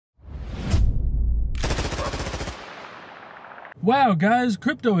Wow guys,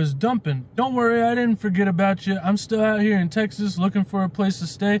 crypto is dumping. Don't worry, I didn't forget about you. I'm still out here in Texas looking for a place to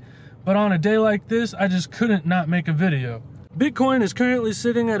stay, but on a day like this, I just couldn't not make a video. Bitcoin is currently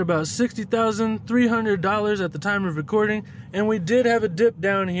sitting at about $60,300 at the time of recording, and we did have a dip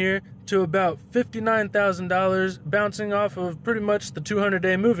down here to about $59,000, bouncing off of pretty much the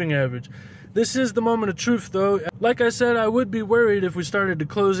 200-day moving average. This is the moment of truth though. Like I said, I would be worried if we started to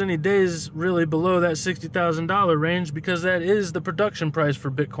close any days really below that $60,000 range, because that is the production price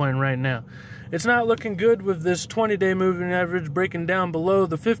for Bitcoin right now. It's not looking good with this 20-day moving average breaking down below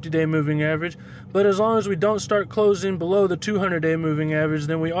the 50-day moving average, but as long as we don't start closing below the 200-day moving average,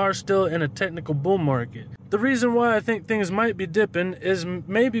 then we are still in a technical bull market. The reason why I think things might be dipping is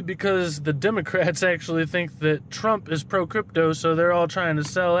maybe because the Democrats actually think that Trump is pro-crypto, so they're all trying to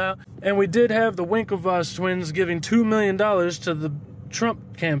sell out. And we did have the Winklevoss twins giving $2 million to the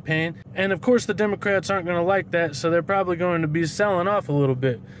Trump campaign, and of course the Democrats aren't going to like that, so they're probably going to be selling off a little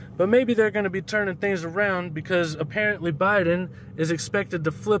bit. But maybe they're going to be turning things around, because apparently Biden is expected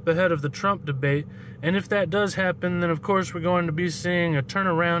to flip ahead of the Trump debate, and if that does happen, then of course we're going to be seeing a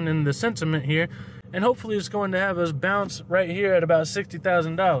turnaround in the sentiment here, and hopefully it's going to have us bounce right here at about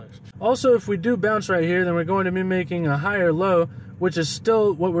 $60,000. Also, if we do bounce right here, then we're going to be making a higher low, which is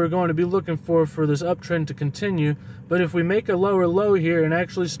still what we're going to be looking for this uptrend to continue. But if we make a lower low here and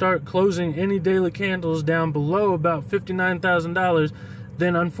actually start closing any daily candles down below about $59,000,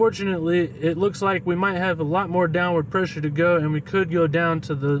 then unfortunately it looks like we might have a lot more downward pressure to go, and we could go down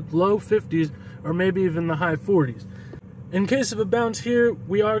to the low 50s or maybe even the high 40s. In case of a bounce here,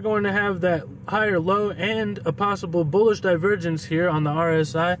 we are going to have that higher low and a possible bullish divergence here on the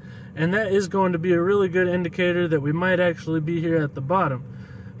RSI, and that is going to be a really good indicator that we might actually be here at the bottom.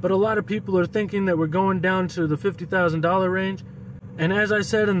 But a lot of people are thinking that we're going down to the $50,000 range, and as I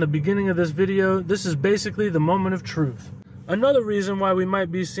said in the beginning of this video, this is basically the moment of truth. Another reason why we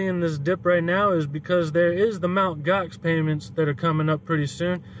might be seeing this dip right now is because there is the Mt. Gox payments that are coming up pretty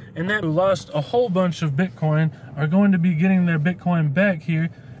soon, and that lost a whole bunch of Bitcoin are going to be getting their Bitcoin back here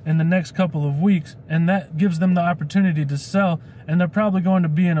in the next couple of weeks, and that gives them the opportunity to sell, and they're probably going to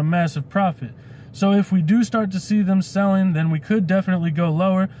be in a massive profit. So if we do start to see them selling, then we could definitely go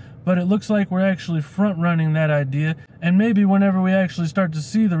lower, but it looks like we're actually front running that idea, and maybe whenever we actually start to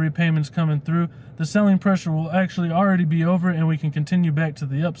see the repayments coming through, the selling pressure will actually already be over and we can continue back to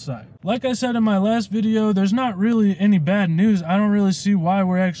the upside. Like I said in my last video, there's not really any bad news. I don't really see why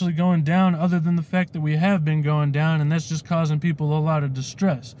we're actually going down, other than the fact that we have been going down, and that's just causing people a lot of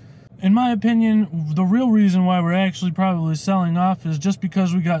distress. In my opinion, the real reason why we're actually probably selling off is just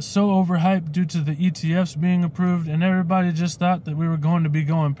because we got so overhyped due to the ETFs being approved, and everybody just thought that we were going to be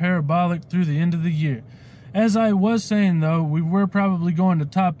going parabolic through the end of the year. As I was saying though, we were probably going to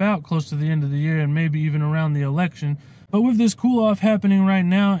top out close to the end of the year and maybe even around the election. But with this cool off happening right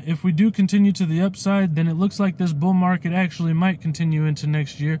now, if we do continue to the upside, then it looks like this bull market actually might continue into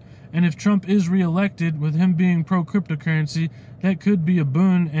next year. And if Trump is reelected, with him being pro-cryptocurrency, that could be a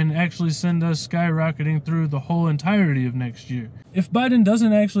boon and actually send us skyrocketing through the whole entirety of next year. If Biden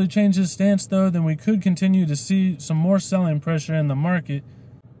doesn't actually change his stance though, then we could continue to see some more selling pressure in the market.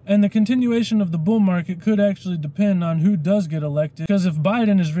 And the continuation of the bull market could actually depend on who does get elected, because if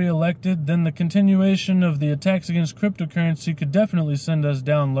Biden is reelected, then the continuation of the attacks against cryptocurrency could definitely send us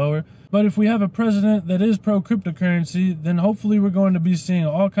down lower. But if we have a president that is pro-cryptocurrency, then hopefully we're going to be seeing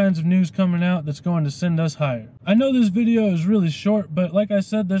all kinds of news coming out that's going to send us higher. I know this video is really short, but like I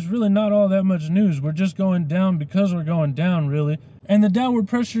said, there's really not all that much news. We're just going down because we're going down, really. And the downward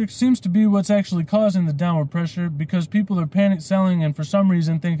pressure seems to be what's actually causing the downward pressure, because people are panic selling and for some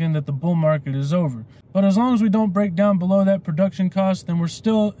reason thinking that the bull market is over. But as long as we don't break down below that production cost, then we're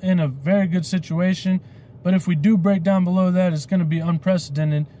still in a very good situation. But if we do break down below that, it's going to be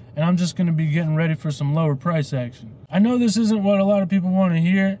unprecedented, and I'm just going to be getting ready for some lower price action. I know this isn't what a lot of people want to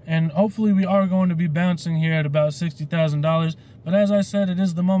hear, and hopefully we are going to be bouncing here at about $60,000. But as I said, it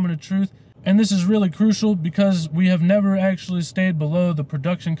is the moment of truth. And this is really crucial because we have never actually stayed below the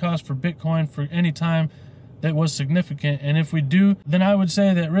production cost for Bitcoin for any time that was significant. And if we do, then I would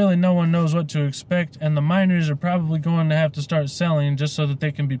say that really no one knows what to expect, and the miners are probably going to have to start selling just so that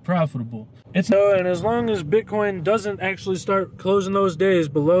they can be profitable. And as long as Bitcoin doesn't actually start closing those days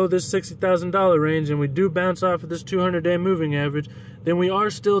below this $60,000 range, and we do bounce off of this 200-day moving average, then we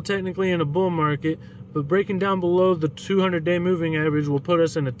are still technically in a bull market. But breaking down below the 200-day moving average will put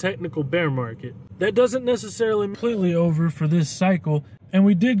us in a technical bear market. That doesn't necessarily completely over for this cycle, and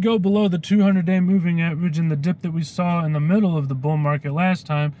we did go below the 200-day moving average in the dip that we saw in the middle of the bull market last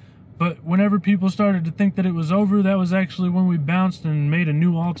time, but whenever people started to think that it was over, that was actually when we bounced and made a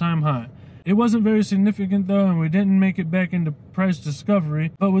new all-time high. It wasn't very significant though, and we didn't make it back into price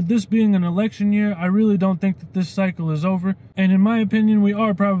discovery. But with this being an election year, I really don't think that this cycle is over. And in my opinion, we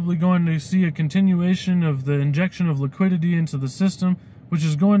are probably going to see a continuation of the injection of liquidity into the system, which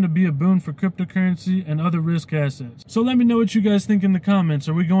is going to be a boon for cryptocurrency and other risk assets. So let me know what you guys think in the comments.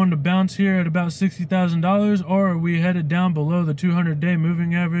 Are we going to bounce here at about $60,000, or are we headed down below the 200-day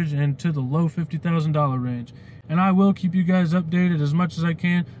moving average and to the low $50,000 range? And I will keep you guys updated as much as I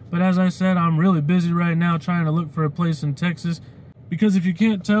can. But as I said, I'm really busy right now trying to look for a place in Texas. Because if you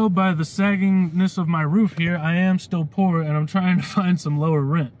can't tell by the saggingness of my roof here, I am still poor and I'm trying to find some lower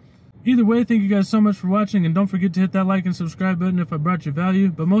rent. Either way, thank you guys so much for watching, and don't forget to hit that like and subscribe button if I brought you value.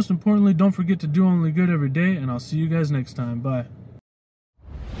 But most importantly, don't forget to do only good every day, and I'll see you guys next time. Bye.